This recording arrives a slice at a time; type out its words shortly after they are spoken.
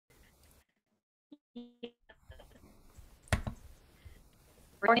You're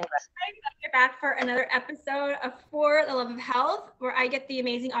back for another episode of For the Love of Health, where I get the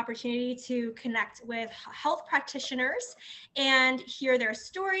amazing opportunity to connect with health practitioners and hear their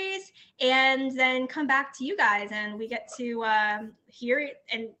stories, and then come back to you guys, and we get to hear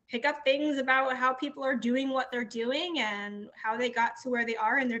and pick up things about how people are doing what they're doing and how they got to where they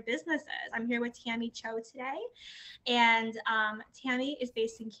are in their businesses. I'm here with Tammy Cho today, and Tammy is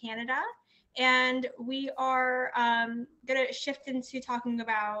based in Canada. And we are going to shift into talking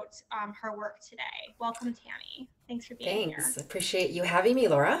about her work today. Welcome, Tammy. Thanks for being here. Thanks. Appreciate you having me,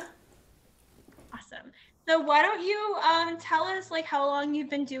 Laura. Awesome. So why don't you tell us like how long you've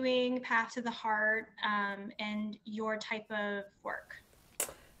been doing Path to the Heart and your type of work?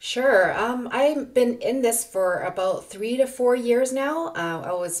 Sure. I've been in this for about 3 to 4 years now.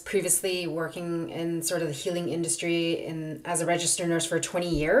 I was previously working in sort of the healing industry as a registered nurse for 20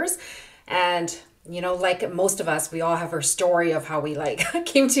 years. And, like most of us, we all have our story of how we like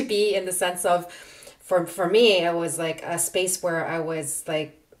came to be in the sense of, for me, it was like a space where I was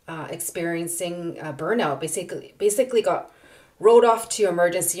like experiencing burnout. Basically got rolled off to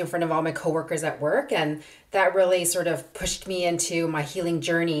emergency in front of all my coworkers at work, and that really sort of pushed me into my healing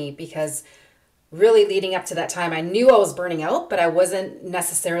journey because really leading up to that time I knew I was burning out, but I wasn't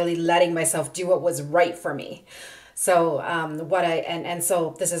necessarily letting myself do what was right for me. So what I and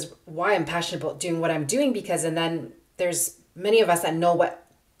so this is why I'm passionate about doing what I'm doing, because and then there's many of us that know what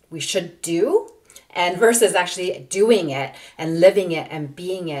we should do and versus actually doing it and living it and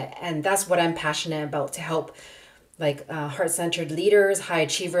being it, and that's what I'm passionate about, to help like heart-centered leaders, high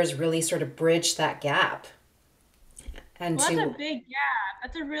achievers really sort of bridge that gap. And Well, that's a to big gap.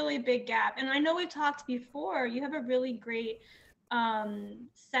 That's a really big gap. And I know we've talked before. You have a really great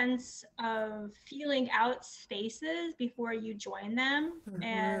sense of feeling out spaces before you join them,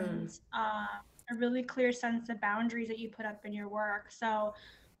 and a really clear sense of boundaries that you put up in your work. So,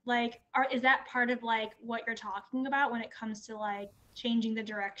 like, is that part of like what you're talking about when it comes to like changing the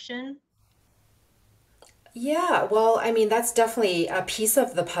direction? yeah, well, I mean that's definitely a piece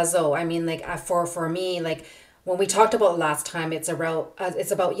of the puzzle. I mean, like for me, like when we talked about last time, it's about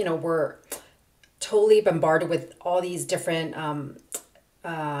we're totally bombarded with all these different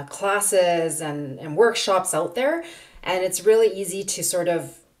classes and workshops out there. And it's really easy to sort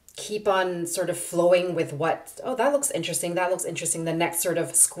of keep on sort of flowing with what, oh, that looks interesting, the next sort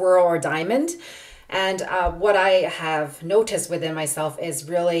of squirrel or diamond. And what I have noticed within myself is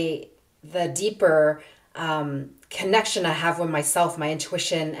really the deeper connection I have with myself, my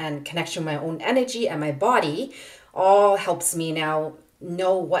intuition, and connection with my own energy and my body all helps me now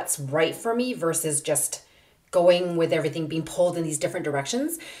know what's right for me versus just going with everything being pulled in these different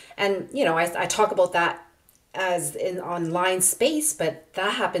directions. And I talk about that as in online space, but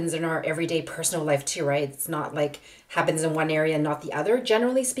that happens in our everyday personal life too, right? It's not like happens in one area and not the other,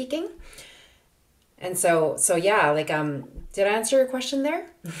 generally speaking. And so yeah, like did I answer your question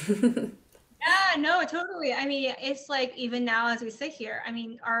there? Yeah, no, totally. I mean, it's like even now as we sit here, I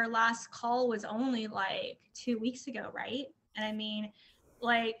mean, our last call was only like 2 weeks ago, right? And I mean,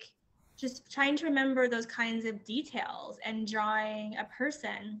 like just trying to remember those kinds of details and drawing a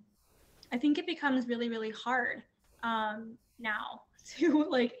person, I think it becomes really, really hard now to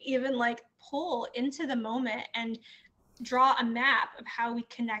like even like pull into the moment and draw a map of how we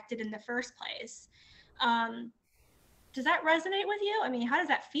connected in the first place. Um, does that resonate with you? I mean, how does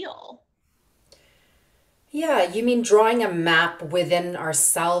that feel? Yeah, you mean drawing a map within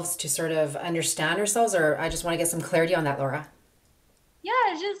ourselves to sort of understand ourselves, or I just want to get some clarity on that, Laura. Yeah,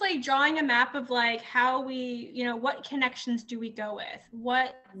 it's just like drawing a map of like how we, what connections do we go with?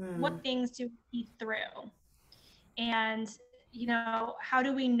 What things do we see through? And, how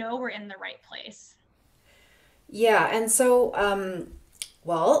do we know we're in the right place? Yeah, and so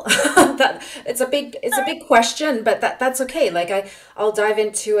well, that it's a big question, but that's okay. Like I'll dive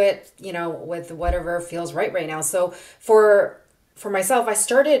into it, with whatever feels right now. So for myself, I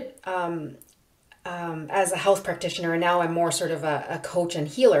started as a health practitioner, and now I'm more sort of a coach and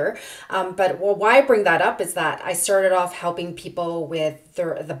healer. But well, why I bring that up is that I started off helping people with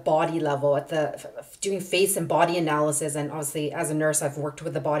the body level, at the doing face and body analysis, and obviously as a nurse, I've worked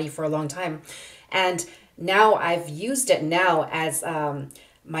with the body for a long time, and now I've used it now as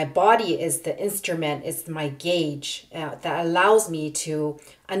my body is the instrument, is my gauge that allows me to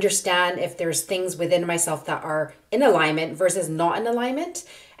understand if there's things within myself that are in alignment versus not in alignment.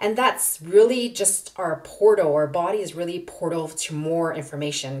 And that's really just our portal. Our body is really portal to more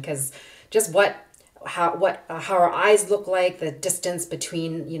information, because just how our eyes look like, the distance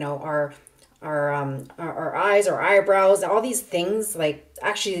between our eyes, our eyebrows, all these things like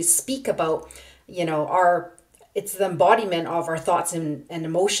actually speak about our it's the embodiment of our thoughts and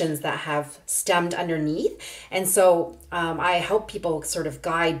emotions that have stemmed underneath. And so I help people sort of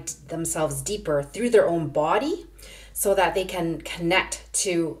guide themselves deeper through their own body so that they can connect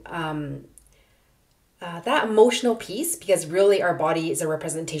to that emotional piece, because really our body is a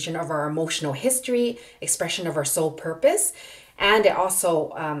representation of our emotional history, expression of our soul purpose. And it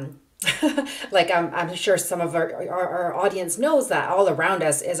also, I'm sure some of our audience knows that all around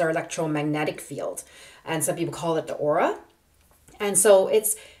us is our electromagnetic field. And some people call it the aura. And so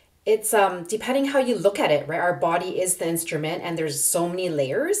it's depending how you look at it, right? Our body is the instrument and there's so many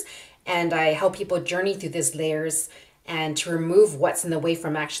layers. And I help people journey through these layers and to remove what's in the way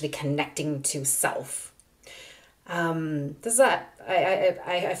from actually connecting to self. Does that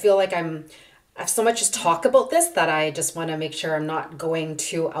I feel like I have so much to talk about this that I just want to make sure I'm not going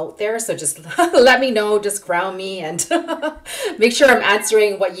too out there. So just let me know, just ground me and make sure I'm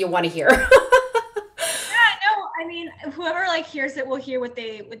answering what you want to hear. No, I mean, whoever like hears it will hear what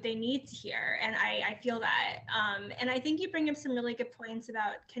they need to hear, and I feel that. And I think you bring up some really good points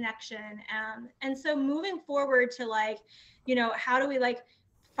about connection. And so moving forward to like, how do we like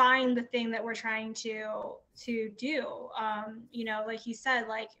find the thing that we're trying to do? Like you said,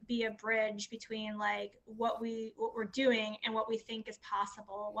 like be a bridge between like what we're doing and what we think is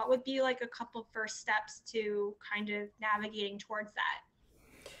possible. What would be like a couple first steps to kind of navigating towards that?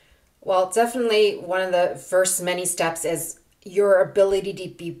 Well, definitely one of the first many steps is your ability to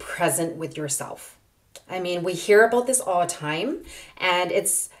be present with yourself. I mean, we hear about this all the time, and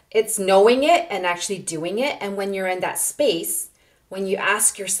it's knowing it and actually doing it. And when you're in that space, when you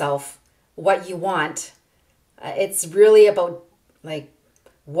ask yourself what you want, it's really about like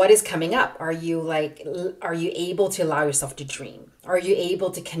what is coming up. Are you able to allow yourself to dream? Are you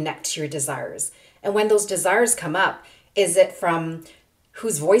able to connect to your desires? And when those desires come up, is it from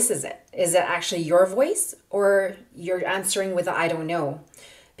whose voice is it? Is it actually your voice, or you're answering with a I don't know?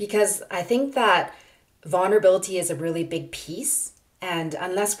 Because I think that vulnerability is a really big piece. And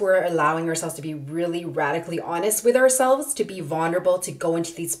unless we're allowing ourselves to be really radically honest with ourselves, to be vulnerable, to go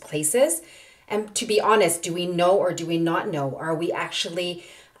into these places, and to be honest, do we know or do we not know? Are we actually,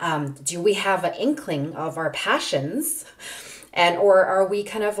 do we have an inkling of our passions? And, or are we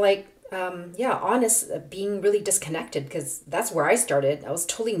kind of like, honest, being really disconnected? Because that's where I started. I was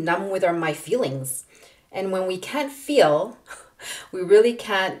totally numb with my feelings. And when we can't feel, we really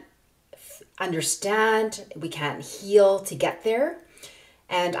can't understand, we can't heal to get there.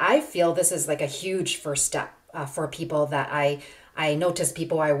 And I feel this is like a huge first step for people that I notice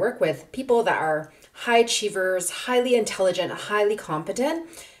people I work with, people that are high achievers, highly intelligent, highly competent,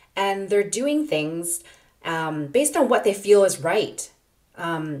 and they're doing things based on what they feel is right.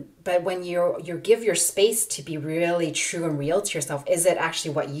 But when you give your space to be really true and real to yourself, is it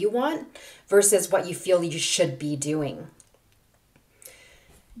actually what you want versus what you feel you should be doing?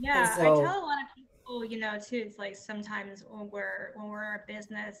 And Yeah, I tell so, a lot of people, too, it's like sometimes when we're a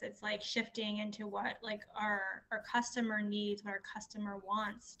business, it's like shifting into what like our customer needs, what our customer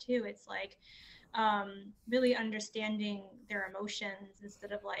wants too. It's like really understanding their emotions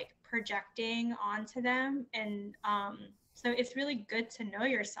instead of like projecting onto them. And so it's really good to know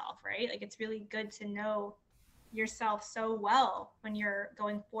yourself, right? Like it's really good to know yourself so well when you're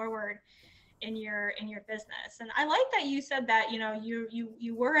going forward in your business. And I like that you said that,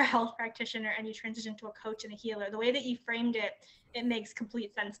 you were a health practitioner and you transitioned to a coach and a healer. The way that you framed it, it makes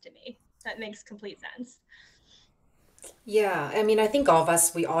complete sense to me. That makes complete sense. yeah, I mean, I think all of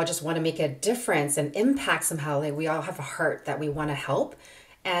us, we all just want to make a difference and impact somehow. Like we all have a heart that we want to help.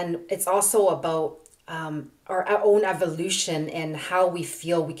 And it's also about our own evolution and how we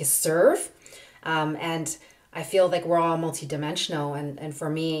feel we can serve. And I feel like we're all multidimensional. And for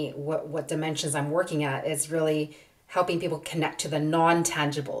me, what dimensions I'm working at is really helping people connect to the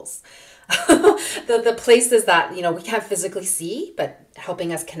non-tangibles. The places that, we can't physically see, but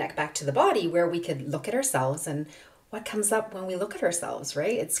helping us connect back to the body where we could look at ourselves and what comes up when we look at ourselves,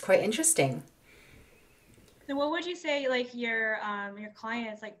 right? It's quite interesting. So what would you say like your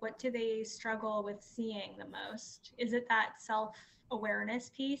clients, like what do they struggle with seeing the most? Is it that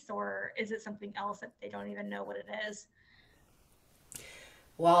self-awareness piece, or is it something else that they don't even know what it is?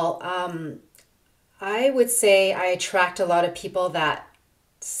 Well, I would say I attract a lot of people that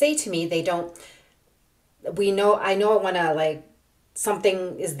say to me they don't I know I want to like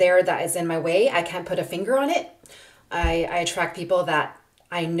something is there that is in my way. I can't put a finger on it. I attract people that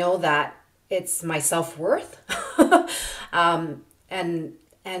I know that it's my self-worth.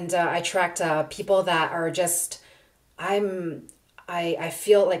 And I attract people that are just I'm I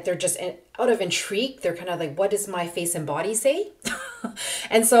feel like they're just out of intrigue. They're kind of like, what does my face and body say?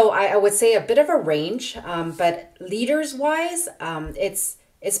 And so I would say a bit of a range, but leaders wise,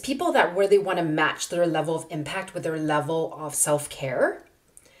 it's people that really want to match their level of impact with their level of self care,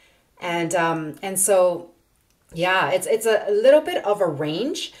 and so yeah, it's a little bit of a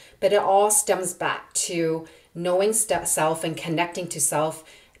range, but it all stems back to knowing self and connecting to self,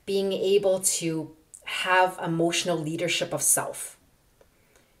 being able to have emotional leadership of self.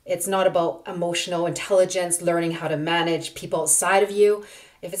 It's not about emotional intelligence, learning how to manage people outside of you.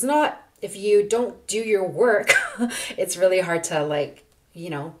 If you don't do your work, it's really hard to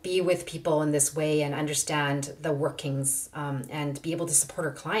be with people in this way and understand the workings, and be able to support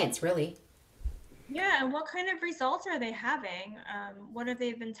our clients, really. Yeah, and what kind of results are they having? What have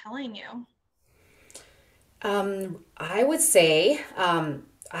they been telling you? I would say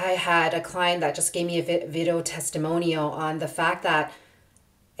I had a client that just gave me a video testimonial on the fact that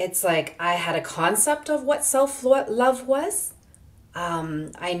it's like I had a concept of what self love was.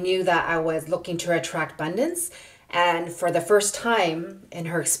 I knew that I was looking to attract abundance. And for the first time in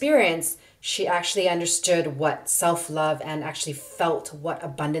her experience, she actually understood what self love and actually felt what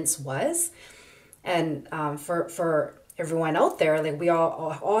abundance was. And for everyone out there, like we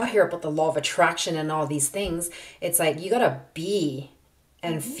all hear about the law of attraction and all these things. It's like you gotta be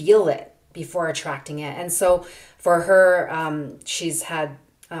and Mm-hmm. feel it before attracting it. And so for her, she's had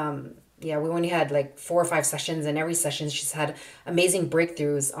yeah, we only had like 4 or 5 sessions, and every session she's had amazing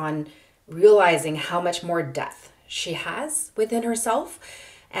breakthroughs on realizing how much more depth she has within herself.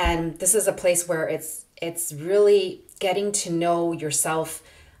 And this is a place where it's really getting to know yourself.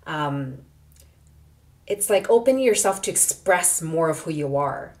 It's like opening yourself to express more of who you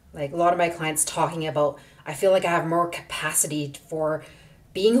are. Like a lot of my clients talking about, I feel like I have more capacity for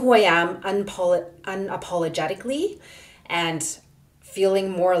being who I am unapologetically, and feeling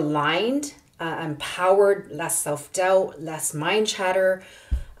more aligned, empowered, less self doubt, less mind chatter,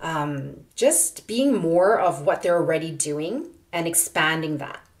 just being more of what they're already doing and expanding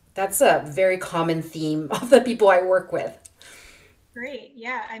that. That's a very common theme of the people I work with. Great.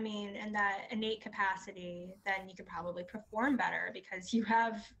 Yeah. I mean, and that innate capacity, then you could probably perform better because you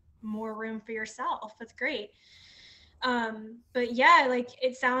have more room for yourself. That's great. But yeah, like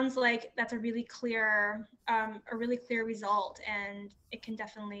it sounds like that's a really clear result, and it can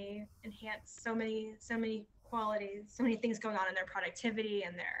definitely enhance so many qualities, so many things going on in their productivity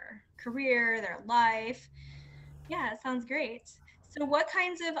and their career, their life. Yeah, it sounds great. So what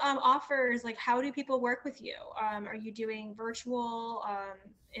kinds of offers, like how do people work with you? Are you doing virtual,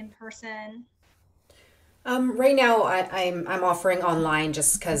 in person? Right now, I'm offering online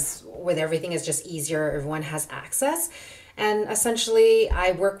just because with everything is just easier. Everyone has access, and essentially,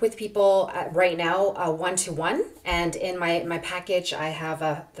 I work with people right now one to one. And in my package, I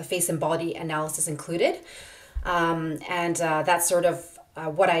have the face and body analysis included. And that's sort of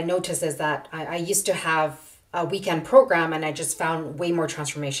what I noticed is that I used to have a weekend program, and I just found way more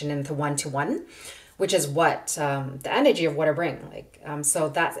transformation into one to one, which is what the energy of what I bring. So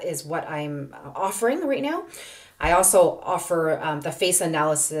that is what I'm offering right now. I also offer the face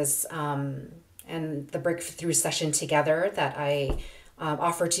analysis and the breakthrough session together that I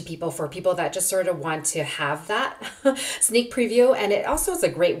offer to people for people that just sort of want to have that sneak preview. And it also is a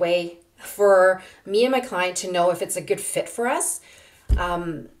great way for me and my client to know if it's a good fit for us.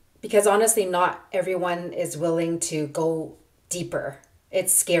 Because honestly, not everyone is willing to go deeper.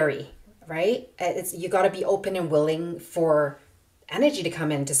 It's scary, right? It's you got to be open and willing for energy to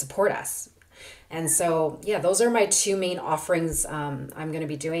come in to support us. And so, yeah, those are my two main offerings I'm going to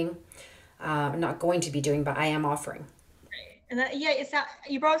be doing. I'm not going to be doing, but I am offering. And that, yeah, it's not,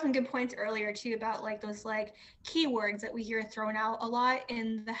 you brought up some good points earlier too about like those like keywords that we hear thrown out a lot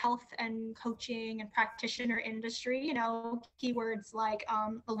in the health and coaching and practitioner industry. Keywords like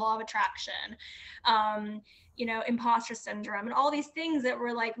the law of attraction, um, imposter syndrome, and all these things that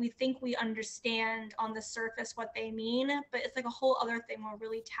we're like we think we understand on the surface what they mean, but it's like a whole other thing. We're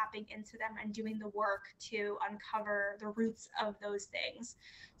really tapping into them and doing the work to uncover the roots of those things.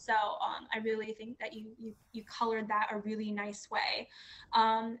 So I really think that you colored that a really nice way,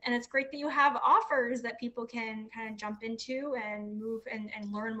 and it's great that you have offers that people can kind of jump into and move and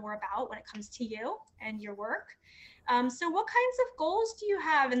learn more about when it comes to you and your work. So what kinds of goals do you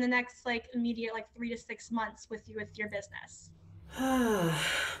have in the next like immediate like 3 to 6 months with your business?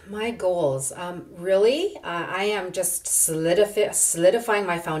 My goals. Really, I am just solidifying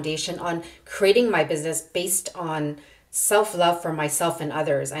my foundation on creating my business based on self love for myself and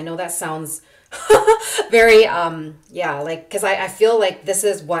others. I know that sounds very, yeah, like, because I feel like this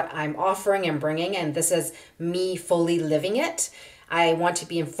is what I'm offering and bringing, and this is me fully living it. I want to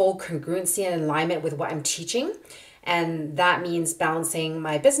be in full congruency and alignment with what I'm teaching. And that means balancing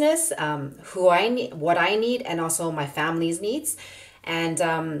my business, who I need, what I need, and also my family's needs.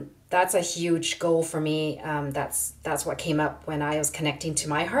 And that's a huge goal for me. That's what came up when I was connecting to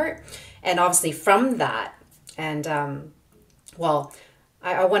my heart. And obviously from that, and well,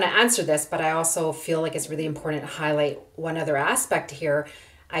 I want to answer this, but I also feel like it's really important to highlight one other aspect here.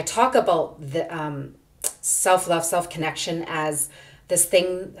 I talk about the self love, self connection as this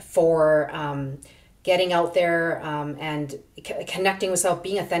thing for getting out there and connecting with self,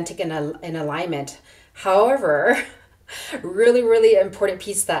 being authentic and in alignment. However, really, really important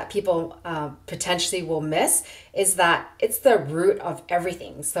piece that people potentially will miss is that it's the root of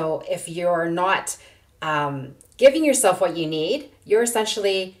everything. So if you're not giving yourself what you need, you're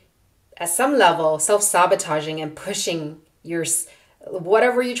essentially at some level self-sabotaging and pushing your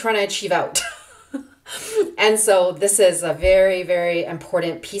whatever you're trying to achieve out. And so this is a very, very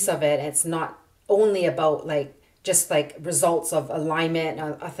important piece of it. It's not only about like just like results of alignment,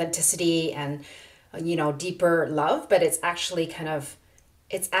 authenticity, and deeper love, but it's actually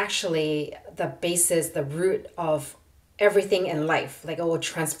the basis, the root of everything in life. Like it will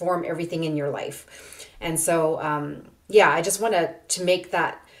transform everything in your life. And so yeah, I just wanted to make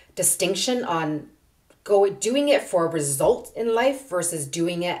that distinction on go doing it for a result in life versus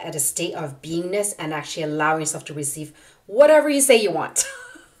doing it at a state of beingness and actually allowing yourself to receive whatever you say you want.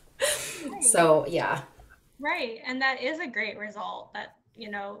 Right. So yeah. Right. And that is a great result that,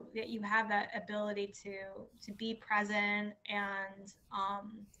 that you have that ability to be present and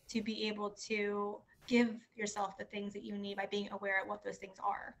to be able to give yourself the things that you need by being aware of what those things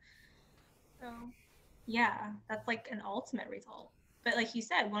are. So, yeah, that's like an ultimate result. But like you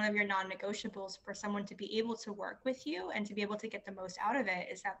said, one of your non-negotiables for someone to be able to work with you and to be able to get the most out of it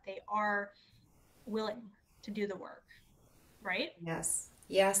is that they are willing to do the work, right? Yes.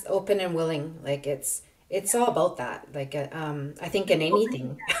 Yes, open and willing. Like it's Yeah. all about that. Like I think in Open to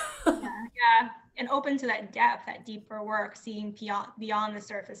anything. that. Yeah. Yeah. And open to that depth, that deeper work, seeing beyond the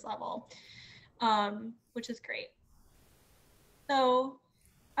surface level, which is great. So,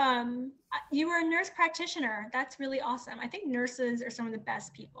 you were a nurse practitioner. That's really awesome. I think nurses are some of the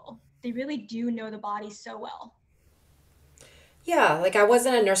best people. They really do know the body so well. Yeah, like I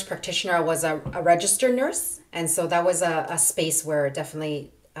wasn't a nurse practitioner, I was a registered nurse. And so that was a space where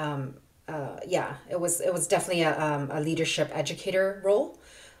definitely yeah, it was definitely a leadership educator role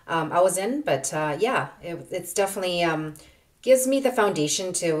I was in. But yeah, it's definitely gives me the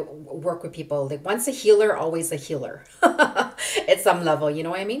foundation to work with people. Like once a healer, always a healer at some level, you know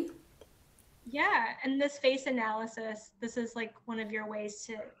what I mean? Yeah, and this face analysis, this is like one of your ways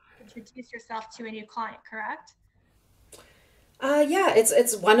to introduce yourself to a new client, correct? Yeah,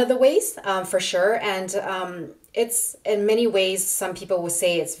 it's one of the ways for sure, and it's in many ways. Some people will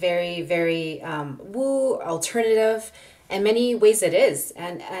say it's very, very woo alternative. In many ways, it is,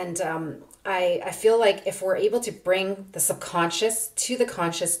 and I feel like if we're able to bring the subconscious to the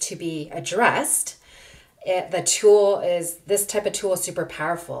conscious to be addressed, the tool is this type of tool is super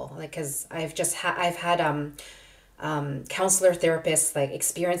powerful. Like, because I've had counselor therapists like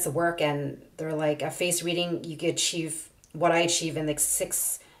experience the work and they're like a face reading you could achieve what I achieve in like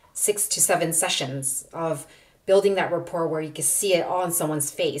six to seven sessions of building that rapport where you can see it all in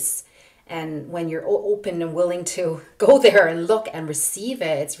someone's face. And when you're open and willing to go there and look and receive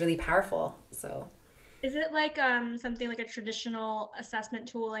it, it's really powerful. So Is it like something like a traditional assessment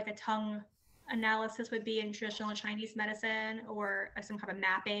tool, like a tongue analysis would be in traditional Chinese medicine, or some kind of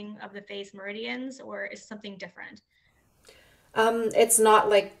mapping of the face meridians, or is something different? it's not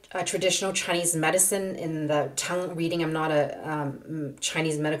like a traditional Chinese medicine in the tongue reading. I'm not a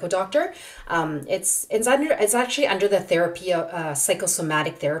Chinese medical doctor. It's actually under the therapy of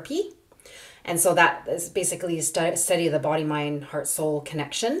psychosomatic therapy. And so that is basically a study of the body, mind, heart, soul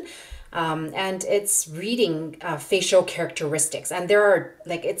connection. And it's reading facial characteristics. And there are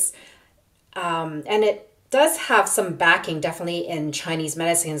like, and it does have some backing definitely in Chinese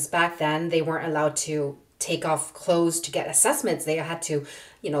medicines. Back then, they weren't allowed to take off clothes to get assessments. They had to,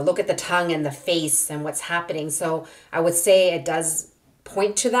 look at the tongue and the face and what's happening. So I would say it does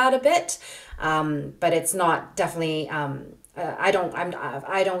point to that a bit, but it's not definitely. I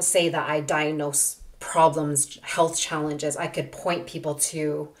don't say that I diagnose problems, health challenges. I could point people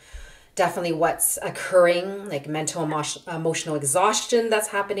to definitely what's occurring, like mental emotional exhaustion that's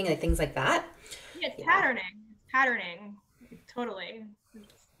happening, like things like that. Yeah, it's Yeah. patterning. It's patterning. Totally.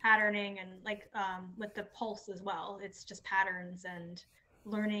 It's patterning and like with the pulse as well. It's just patterns and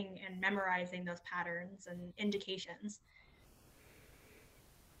learning and memorizing those patterns and indications.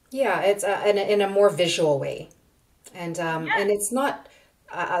 Yeah, it's in a more visual way. And Yeah. it's not.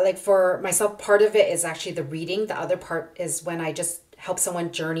 like for myself, part of it is actually the reading. The other part is when I just help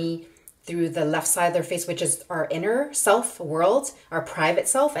someone journey through the left side of their face, which is our inner self world, our private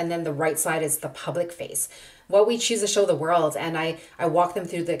self, and then the right side is the public face, what we choose to show the world. And I walk them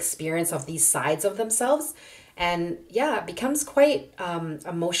through the experience of these sides of themselves. And yeah, it becomes quite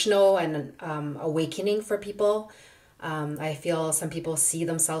emotional and awakening for people. I feel some people see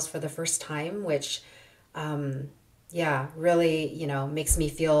themselves for the first time, which yeah, really, makes me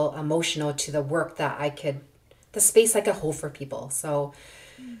feel emotional to the work that the space I could hold for people. So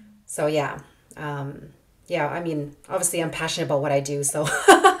yeah, yeah. I mean, obviously, I'm passionate about what I do. So,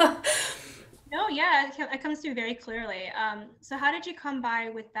 No, yeah, it comes through very clearly. So how did you come by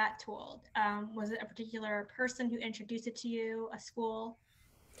with that tool? Was it a particular person who introduced it to you, a school?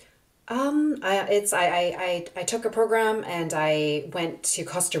 I took a program and I went to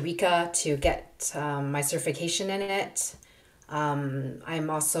Costa Rica to get my certification in it. I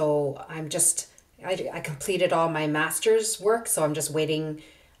completed all my master's work, so I'm just waiting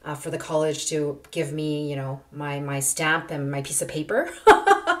for the college to give me, my stamp and my piece of paper.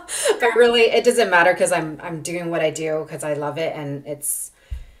 But really, it doesn't matter because I'm doing what I do because I love it, and it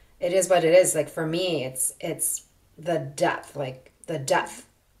is what it is. Like for me, it's the depth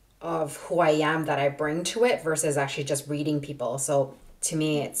of who I am that I bring to it versus actually just reading people. So to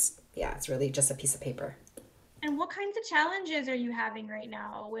me, it's really just a piece of paper. And what kinds of challenges are you having right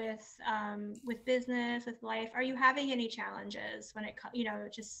now with business, with life? Are you having any challenges when it comes,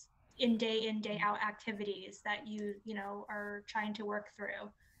 just in, day out activities that are trying to work through?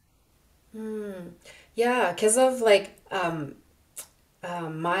 Yeah, because of like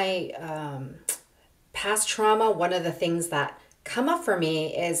my past trauma, one of the things that come up for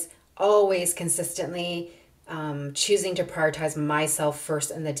me is always consistently choosing to prioritize myself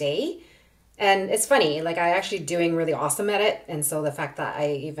first in the day. And it's funny, like I actually doing really awesome at it. And so the fact that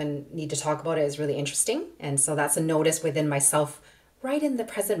I even need to talk about it is really interesting. And so that's a notice within myself right in the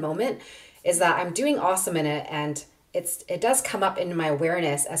present moment is that I'm doing awesome in it. And it does come up in my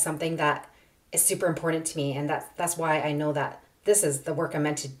awareness as something that is super important to me. And that's why I know that this is the work I'm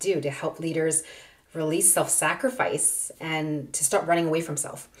meant to do to help leaders release self-sacrifice and to stop running away from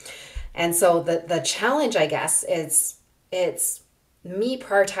self. And so the challenge, I guess, is it's me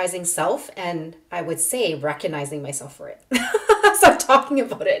prioritizing self and I would say recognizing myself for it. So I'm talking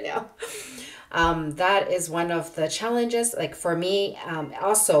about it now. That is one of the challenges. Like for me,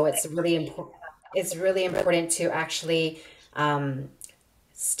 also it's really important. It's really important to actually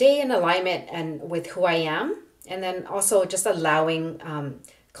stay in alignment and with who I am, and then also just allowing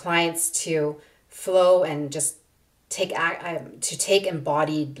clients to flow and just to take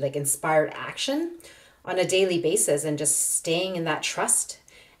embodied like inspired action on a daily basis and just staying in that trust.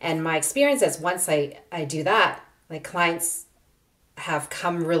 And my experience is once I do that, like clients have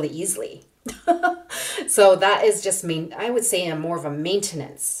come really easily. So that is just I would say a more of a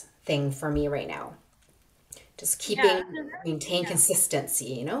maintenance thing for me right now. Just Yeah, maintain yeah.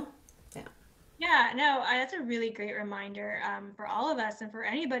 consistency, Yeah. Yeah, no, that's a really great reminder for all of us and for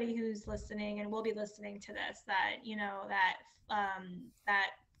anybody who's listening and will be listening to this that that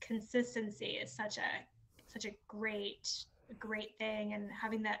consistency is such a great thing, and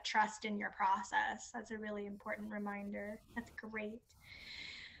having that trust in your process, that's a really important reminder. That's great.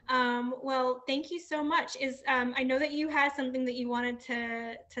 Well, thank you so much. I know that you had something that you wanted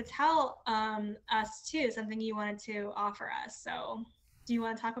to tell us too, something you wanted to offer us. So, do you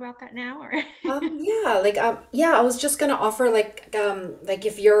want to talk about that now, or? Yeah, I was just gonna offer like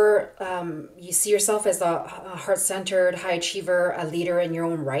if you're you see yourself as a heart-centered high achiever, a leader in your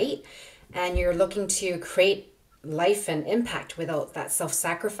own right, and you're looking to create life and impact without that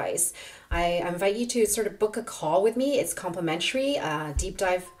self-sacrifice, I invite you to sort of book a call with me. It's complimentary, deep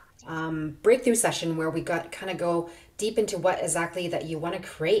dive breakthrough session where we got kind of go deep into what exactly that you want to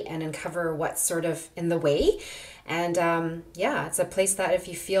create and uncover what's sort of in the way. And yeah, it's a place that if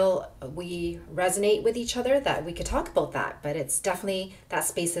you feel we resonate with each other, that we could talk about that. But it's definitely that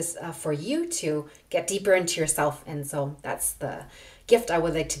space is for you to get deeper into yourself. And so that's the gift I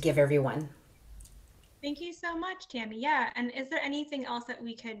would like to give everyone. Thank you so much, Tammy. Yeah. And is there anything else that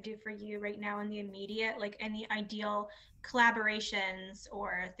we could do for you right now in the immediate, like any ideal collaborations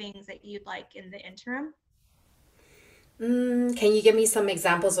or things that you'd like in the interim? Can you give me some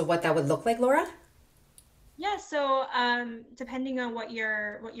examples of what that would look like, Laura? Yeah, so depending on what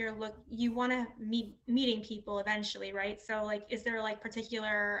you're you want to meeting people eventually, right? So like is there like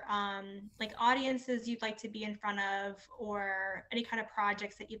particular like audiences you'd like to be in front of, or any kind of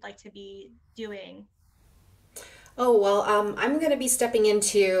projects that you'd like to be doing? Oh, well, I'm going to be stepping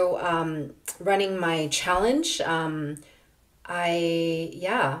into running my challenge. I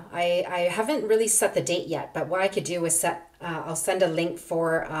haven't really set the date yet, but what I could do is I'll send a link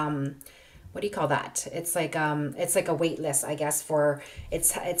for, what do you call that? It's like a wait list, I guess, for,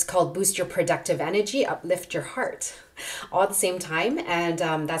 it's called Boost Your Productive Energy, Uplift Your Heart, all at the same time. And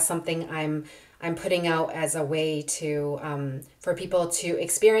that's something I'm putting out as a way to, for people to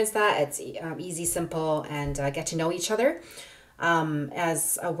experience that. It's easy, simple, and get to know each other,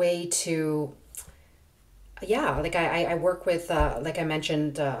 as a way to, yeah, like I work with, like I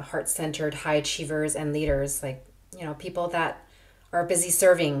mentioned, heart-centered high achievers and leaders, like, people that are busy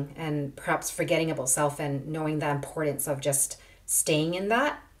serving and perhaps forgetting about self, and knowing the importance of just staying in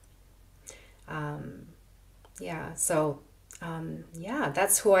that. Yeah, so yeah,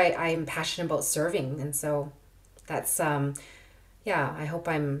 that's who I'm passionate about serving. And so that's, yeah, I hope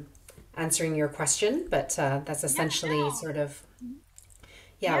I'm answering your question, but that's Yeah, essentially no. sort of,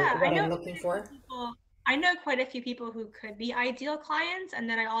 yeah, Yeah, what I'm looking for. I know quite a few people who could be ideal clients, and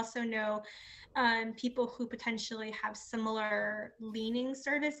then I also know people who potentially have similar leaning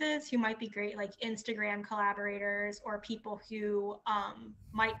services who might be great, like Instagram collaborators, or people who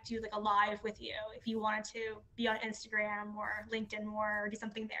might do like a live with you if you wanted to be on Instagram or LinkedIn more or do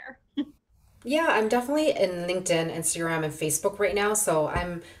something there. Yeah, I'm definitely in LinkedIn, Instagram, and Facebook right now. So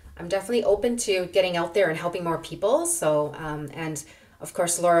I'm definitely open to getting out there and helping more people. So and of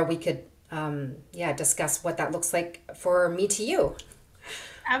course, Laura, we could, yeah, discuss what that looks like for me to you.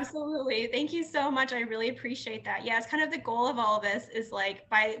 Absolutely. Thank you so much. I really appreciate that. Yeah, it's kind of the goal of all of this is like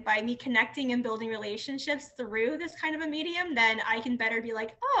by me connecting and building relationships through this kind of a medium, then I can better be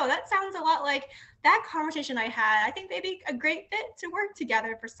like, oh, that sounds a lot like that conversation I had. I think they'd be a great fit to work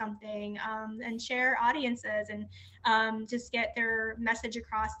together for something, and share audiences, and just get their message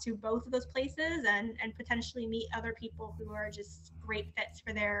across to both of those places, and potentially meet other people who are just great fits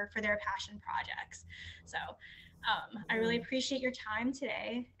for their passion projects. So I really appreciate your time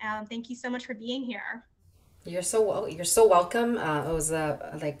today. Thank you so much for being here. You're so welcome. It was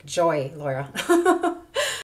like joy, Laura.